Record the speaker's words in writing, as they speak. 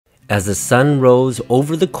As the sun rose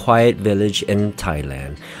over the quiet village in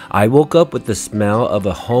Thailand, I woke up with the smell of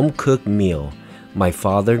a home-cooked meal. My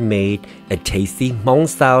father made a tasty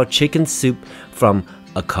Hmong-style chicken soup from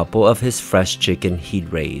a couple of his fresh chicken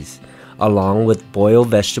he'd raised, along with boiled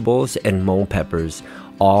vegetables and Hmong peppers,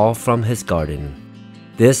 all from his garden.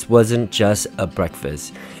 This wasn't just a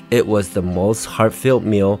breakfast, it was the most heartfelt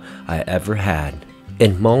meal I ever had.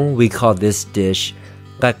 In Hmong, we call this dish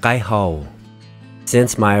Kai Ho.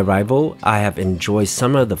 Since my arrival, I have enjoyed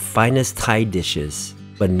some of the finest Thai dishes,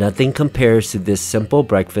 but nothing compares to this simple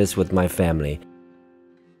breakfast with my family.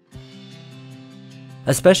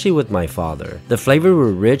 Especially with my father. The flavors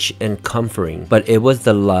were rich and comforting, but it was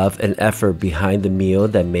the love and effort behind the meal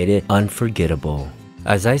that made it unforgettable.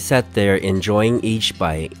 As I sat there enjoying each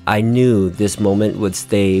bite, I knew this moment would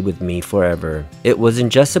stay with me forever. It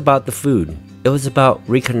wasn't just about the food. It was about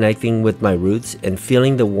reconnecting with my roots and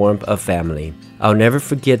feeling the warmth of family. I'll never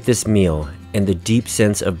forget this meal and the deep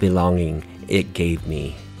sense of belonging it gave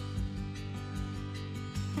me.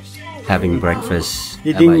 Having breakfast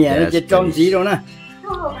at my dad's place.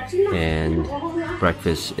 And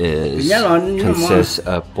breakfast consists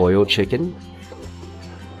of boiled chicken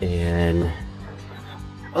and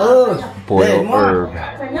boiled herb.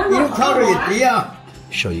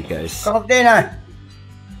 Show you guys.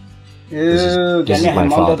 This is my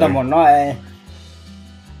father.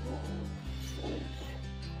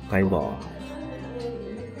 Cái bò.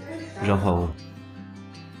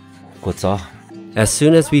 As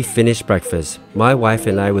soon as we finished breakfast, my wife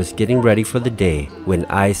and I was getting ready for the day when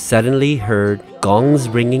I suddenly heard gongs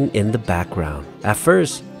ringing in the background. At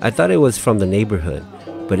first, I thought it was from the neighborhood,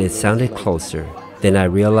 but it sounded closer. Then I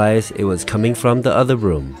realized it was coming from the other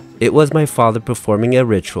room. It was my father performing a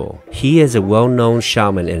ritual. He is a well-known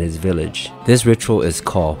shaman in his village. This ritual is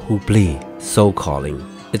called Plig, soul calling.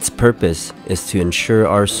 Its purpose is to ensure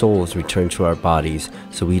our souls return to our bodies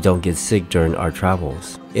so we don't get sick during our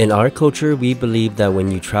travels. In our culture, we believe that when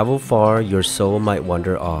you travel far, your soul might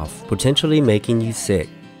wander off, potentially making you sick.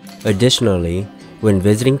 Additionally, when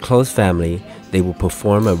visiting close family, they will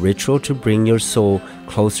perform a ritual to bring your soul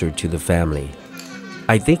closer to the family.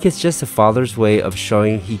 I think it's just a father's way of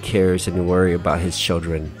showing he cares and worries about his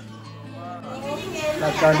children.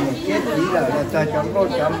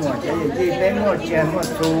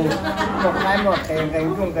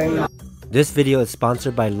 This video is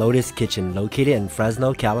sponsored by Lotus Kitchen, located in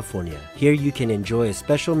Fresno, California. Here you can enjoy a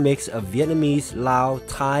special mix of Vietnamese, Lao,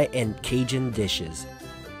 Thai, and Cajun dishes.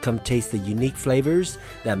 Come taste the unique flavors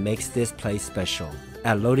that makes this place special.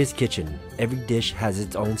 At Lotus Kitchen, every dish has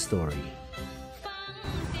its own story.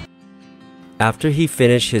 After he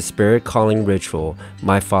finished his spirit calling ritual,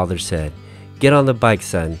 my father said, "Get on the bike,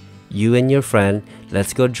 son. You and your friend,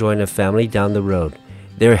 let's go join a family down the road.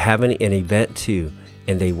 They're having an event too,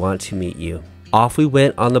 and they want to meet you." Off we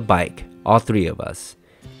went on the bike, all three of us.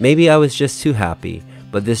 Maybe I was just too happy,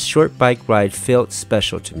 but this short bike ride felt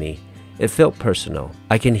special to me. It felt personal.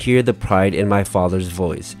 I can hear the pride in my father's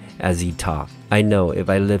voice as he talked. I know if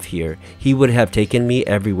I lived here, he would have taken me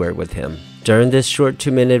everywhere with him. During this short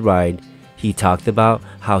 2-minute ride, he talked about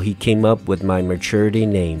how he came up with my maturity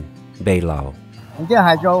name, Bay Lao. Lúc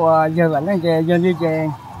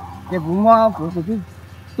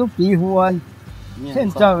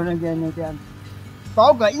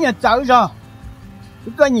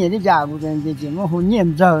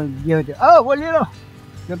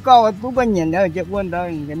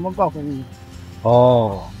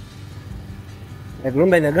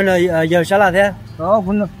bây giờ nó giờ sao là thế?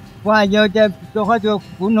 Qua giờ cho họ cho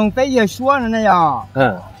cũng nông tế giờ xóa này à.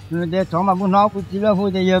 Để cho mà muốn nó cũng chỉ là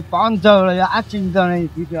hồi giờ bán giờ là ác chính giờ này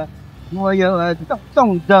thì giờ mua giờ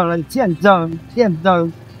tổng giờ là tiền giờ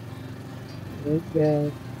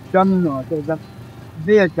trăm nó thì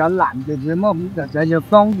bây giờ cho làm thì mới mong giờ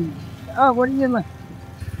công có đi mà.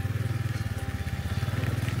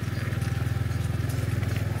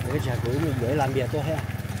 Để làm việc thôi ha.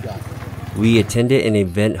 We attended an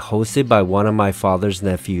event hosted by one of my father's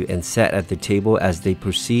nephew and sat at the table as they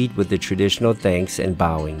proceed with the traditional thanks and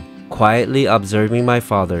bowing. Quietly observing my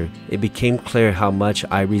father, it became clear how much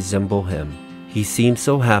I resemble him. He seemed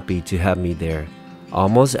so happy to have me there,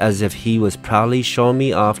 almost as if he was proudly showing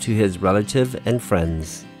me off to his relative and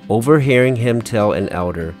friends. Overhearing him tell an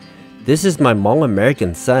elder, "This is my Hmong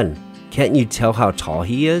American son. Can't you tell how tall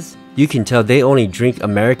he is?" You can tell they only drink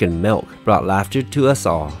American milk, brought laughter to us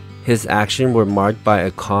all. His actions were marked by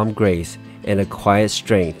a calm grace and a quiet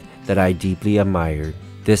strength that I deeply admired.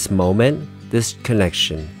 This moment, this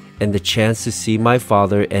connection, and the chance to see my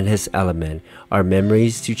father in his element are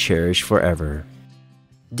memories to cherish forever.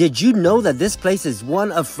 Did you know that this place is one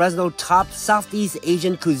of Fresno's top Southeast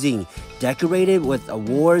Asian cuisine, decorated with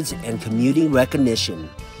awards and community recognition?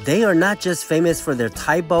 They are not just famous for their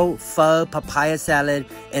Thai boat, pho, papaya salad,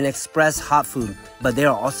 and express hot food, but they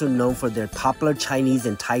are also known for their popular Chinese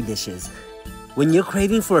and Thai dishes. When you're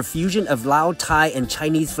craving for a fusion of Lao, Thai, and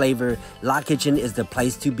Chinese flavor, La Kitchen is the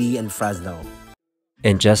place to be in Fresno.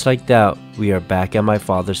 And just like that, we are back at my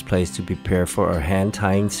father's place to prepare for our hand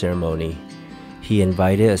tying ceremony. He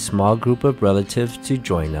invited a small group of relatives to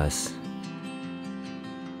join us.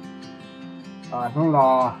 Không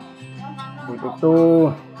lo,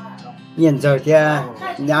 tu nhìn giờ kia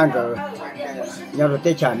nhang rồi, nhau rồi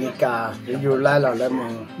tới chả mi cả, dù lại là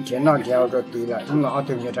mình chỉ nói theo rồi thì là không lo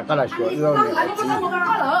thường người ta có là sửa yêu người ta chỉ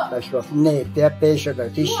là sửa nề té bê sửa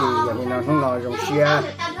được tí xì, vậy nên không lo dùng xe.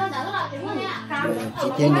 Chỉ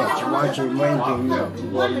thiên nhiên chỉ nói chỉ mới thường nhiều,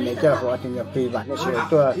 còn này cho họ thường nhiều phi bản nó sửa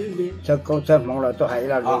tôi, cho công sức mong là tôi hay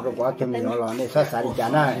là rồi quá thường nhiều là này sát sát đi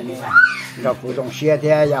chán này, rồi phụ dùng xe thế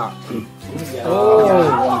ya.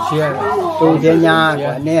 Dùng xe, tu thế nhà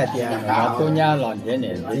cái này thì tu nhà làm thế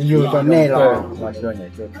này, nhiều cho này rồi,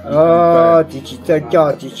 chỉ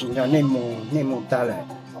cho chỉ cho nên mù ta lại,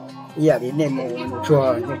 giờ thì nên mù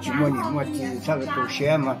chùa, chỉ mua những mua chỉ sao là tu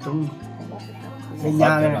xe mà tu thế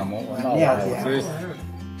nhà này thì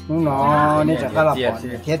nó nên chắc là bỏ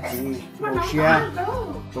thiết gì tu xe,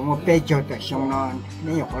 tu một bê cho được xong nó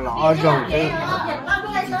nên có lọ rồi đấy.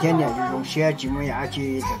 Thế này dùng xe chỉ mới giá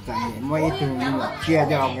trị tất cả những mấy thứ xe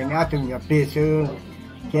cho người nhà từng nhập bê sư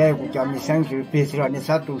cái của cho mình sang từ bê sư là nên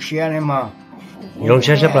sao tu xe này mà Dùng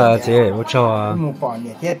xe sắp là gì? Một trò một bỏ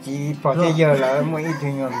nhẹ thế chỉ bỏ thế giờ là mấy thứ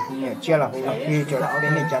nhẹ xe là phải bê cho lão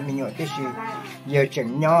đến này cho mình nhọ thế gì giờ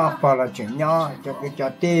chỉnh nhỏ bỏ là chỉnh nhỏ cho cái cho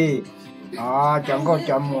tê chẳng có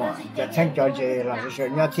cho mùa cho sang cho gì là cái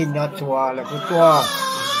nhỏ thiên nhỏ chùa là cái chùa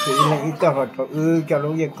thì là ít tao họ cho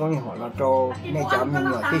lúc giờ con họ là cho nên cho mình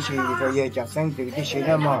nhỏ tí xí rồi giờ cho sang từ tí xí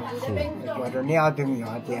đó mà rồi nếu từ nhỏ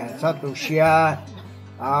thì sao tu xe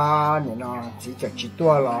này nó chỉ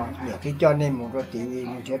tua là nhiều khi cho nên một cái thì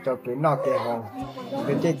mình sẽ cho cái nó cái hồ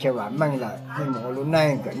cái chế chế bản mang lại nhưng mà lúc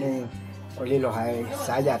này cái này có lý là hay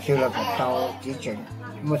xả giả tiêu là cái tàu chỉ chừng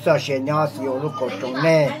một số xe nhỏ thì lúc còn trồng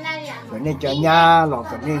nè cái này cho nhà là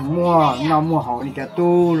cái này mua họ đi cho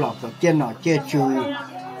tu là cái trên nó chế chùi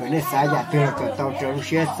cái này xả giả tiêu là cái tàu cho lúc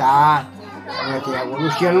xe xả rồi thì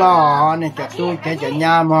lúc xe lo này cho tu cái cho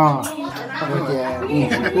nhà mà rồi thì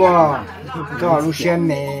tua cho lúc xe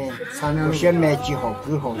mẹ chỉ học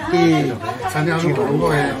cứ học đi chỉ học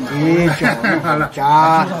đi cho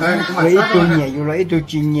cha với tôi nhẹ rồi lấy tôi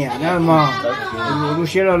chỉ nhẹ đó mà lúc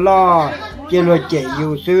xe lo cái lo chạy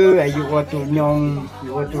yêu sư yêu qua tụi nhung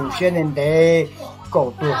yêu qua tụi xe nên để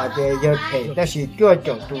cổ tụi họ để giờ thể ta chỉ cho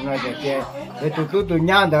chỗ tụi nó để tụi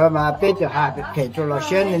nhà đó mà bây giờ họ thể cho lo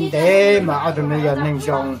xe nên để mà ở tụi nó giờ nên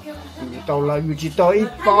dùng tàu là dù chỉ tàu ít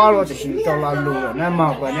bao rồi thì tàu là lù rồi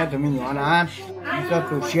mà còn nhá tụi mình nhỏ nè cho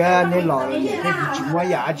tụi xe nên lò cái chỉ mua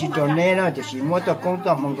giá chỉ cho nên nó chỉ mua cho công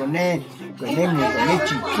tác mong cho nên cái nên mình cái nên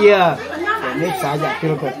chỉ kia cái nên xả giá thì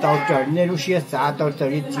cái tàu trở nên lúc xe xả tàu trở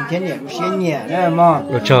đi chỉ thế này lúc xe nhẹ nè mà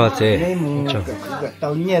cho thế nên mình cái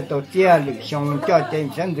tàu nhẹ tàu kia lịch xong cho trên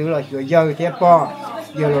sáng thứ là rồi giờ thế po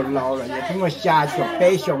giờ là lò rồi chúng ta xả cho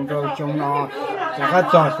bé xong rồi xong nó cái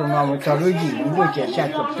trò xong nó một trò lưỡi gì cũng sẽ xả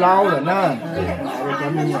cho lâu rồi nè rồi cho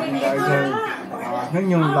mình nhận rồi nó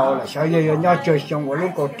nhung lâu là sao giờ nhau chơi xong của lúc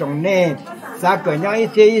còn trồng nè giá cỡ nhau ít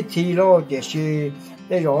thì lo để xí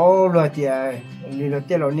để rồi thì là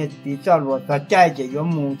để rồi nè tí cho rồi ta chạy chỉ có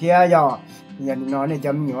mù thế giờ giờ nó này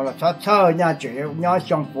cho mình là sát sơ nha chơi nhau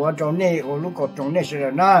xong của trồng nè ở lúc còn trồng nè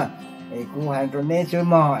rồi nè cũng hàng trồng nè xưa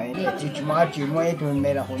mà chỉ mới tụi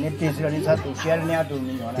mày là hồi nè tí xưa nè sát tụi xe nè tụi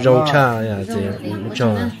mình nhỏ rong cha ya chị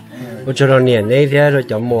một trò nè này thế rồi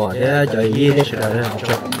chọn mùa thế chọn gì thế rồi nè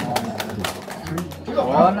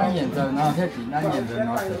nó hiện giờ nó thế thì nó hiện giờ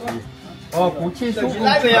nó thì cụ chi số cũng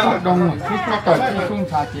đồng khi số tờ chi không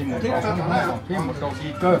trả tiền một số không còn thêm một đầu đi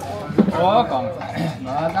cơ còn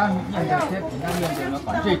nó đang hiện giờ thế thì nó hiện giờ nó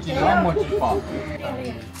còn chỉ nó một chỉ bỏ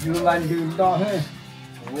như là như đó hết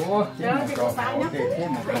thêm một đầu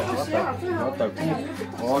thêm một đầu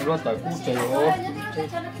nó tờ cũ chơi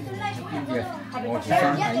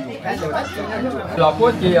là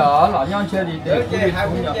bố chị ở là nhau chơi đi để cái gì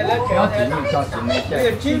cũng nhập nó chỉ mình cho chị này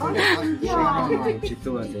chơi chị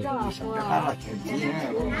tôi là gì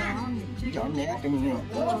chọn nhẹ cái này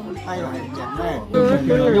hay là chọn này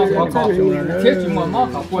nhau có có thế chỉ mà nó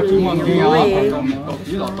có qua chỉ mà đi à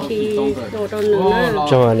chỉ là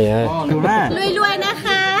cho nè rวยๆนะค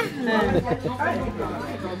ะ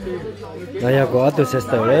Naya có tu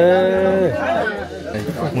sister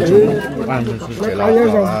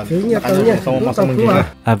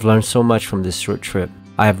I've learned so much from this short trip.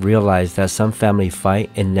 I have realized that some family fight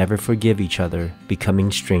and never forgive each other,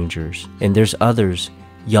 becoming strangers. And there's others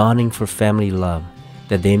yawning for family love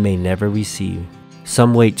that they may never receive.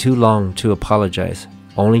 Some wait too long to apologize,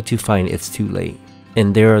 only to find it's too late.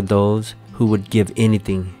 And there are those who would give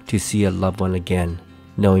anything to see a loved one again,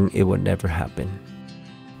 knowing it would never happen.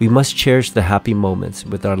 We must cherish the happy moments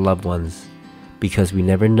with our loved ones, because we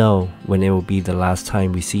never know when it will be the last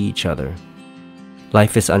time we see each other.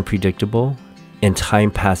 Life is unpredictable, and time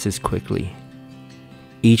passes quickly.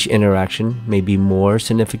 Each interaction may be more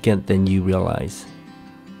significant than you realize.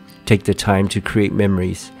 Take the time to create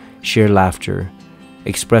memories, share laughter,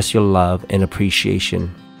 express your love and appreciation.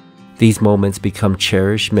 These moments become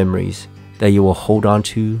cherished memories that you will hold on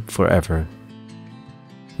to forever,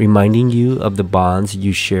 reminding you of the bonds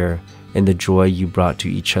you share and the joy you brought to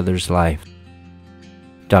each other's life.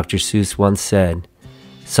 Dr. Seuss once said,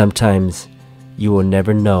 "Sometimes you will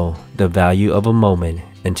never know the value of a moment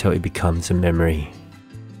until it becomes a memory."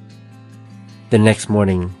 The next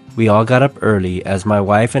morning, we all got up early as my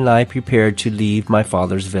wife and I prepared to leave my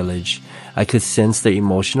father's village. I could sense the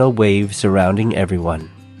emotional wave surrounding everyone.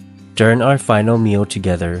 During our final meal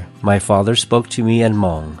together, my father spoke to me in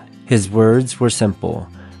Hmong. His words were simple,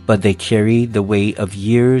 but they carried the weight of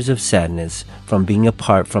years of sadness from being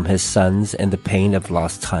apart from his sons and the pain of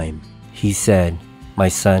lost time. He said, "My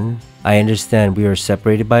son, I understand we are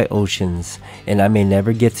separated by oceans, and I may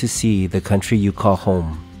never get to see the country you call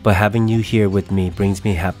home, but having you here with me brings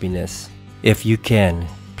me happiness. If you can,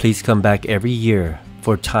 please come back every year,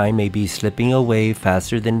 for time may be slipping away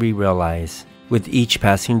faster than we realize. With each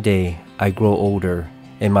passing day, I grow older,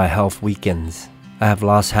 and my health weakens. I have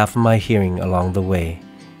lost half of my hearing along the way.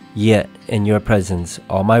 Yet, in your presence,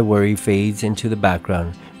 all my worry fades into the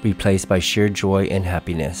background, replaced by sheer joy and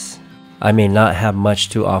happiness. I may not have much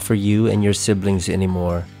to offer you and your siblings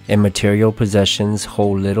anymore, and material possessions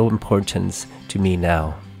hold little importance to me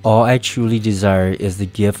now. All I truly desire is the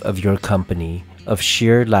gift of your company, of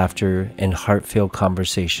sheer laughter and heartfelt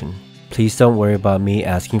conversation. Please don't worry about me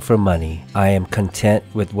asking for money. I am content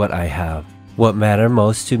with what I have. What matters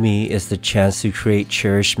most to me is the chance to create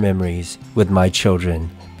cherished memories with my children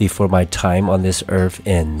before my time on this earth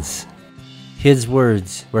ends." His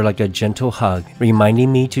words were like a gentle hug,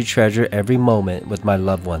 reminding me to treasure every moment with my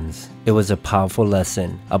loved ones. It was a powerful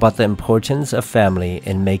lesson about the importance of family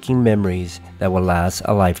and making memories that will last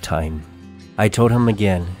a lifetime. I told him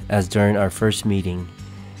again, as during our first meeting,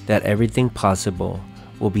 that everything possible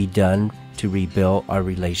will be done to rebuild our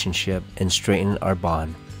relationship and strengthen our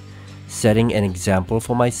bond. Setting an example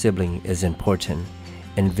for my sibling is important,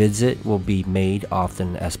 and visit will be made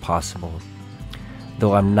often as possible.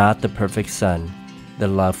 Though I'm not the perfect son, the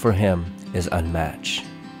love for him is unmatched.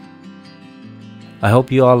 I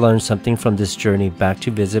hope you all learned something from this journey back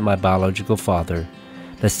to visit my biological father.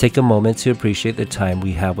 Let's take a moment to appreciate the time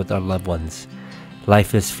we have with our loved ones.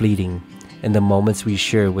 Life is fleeting, and the moments we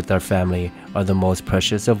share with our family are the most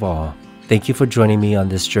precious of all. Thank you for joining me on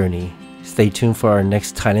this journey. Stay tuned for our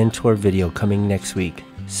next Thailand tour video coming next week.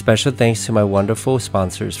 Special thanks to my wonderful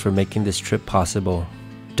sponsors for making this trip possible.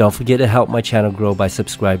 Don't forget to help my channel grow by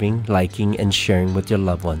subscribing, liking, and sharing with your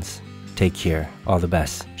loved ones. Take care. All the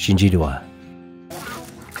best. Shinji Dua.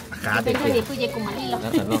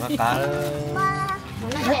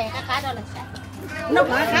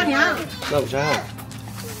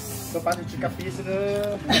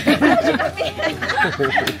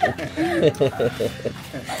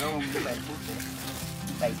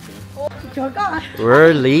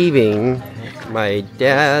 We're leaving my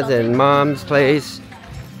dad's and mom's place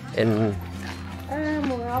in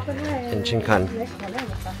Chinkan.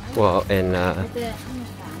 Well, in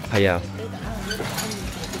Payao.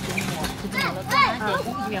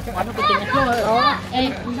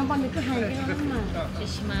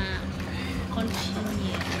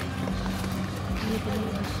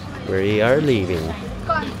 We are leaving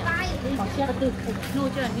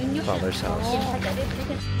Father's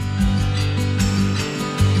house.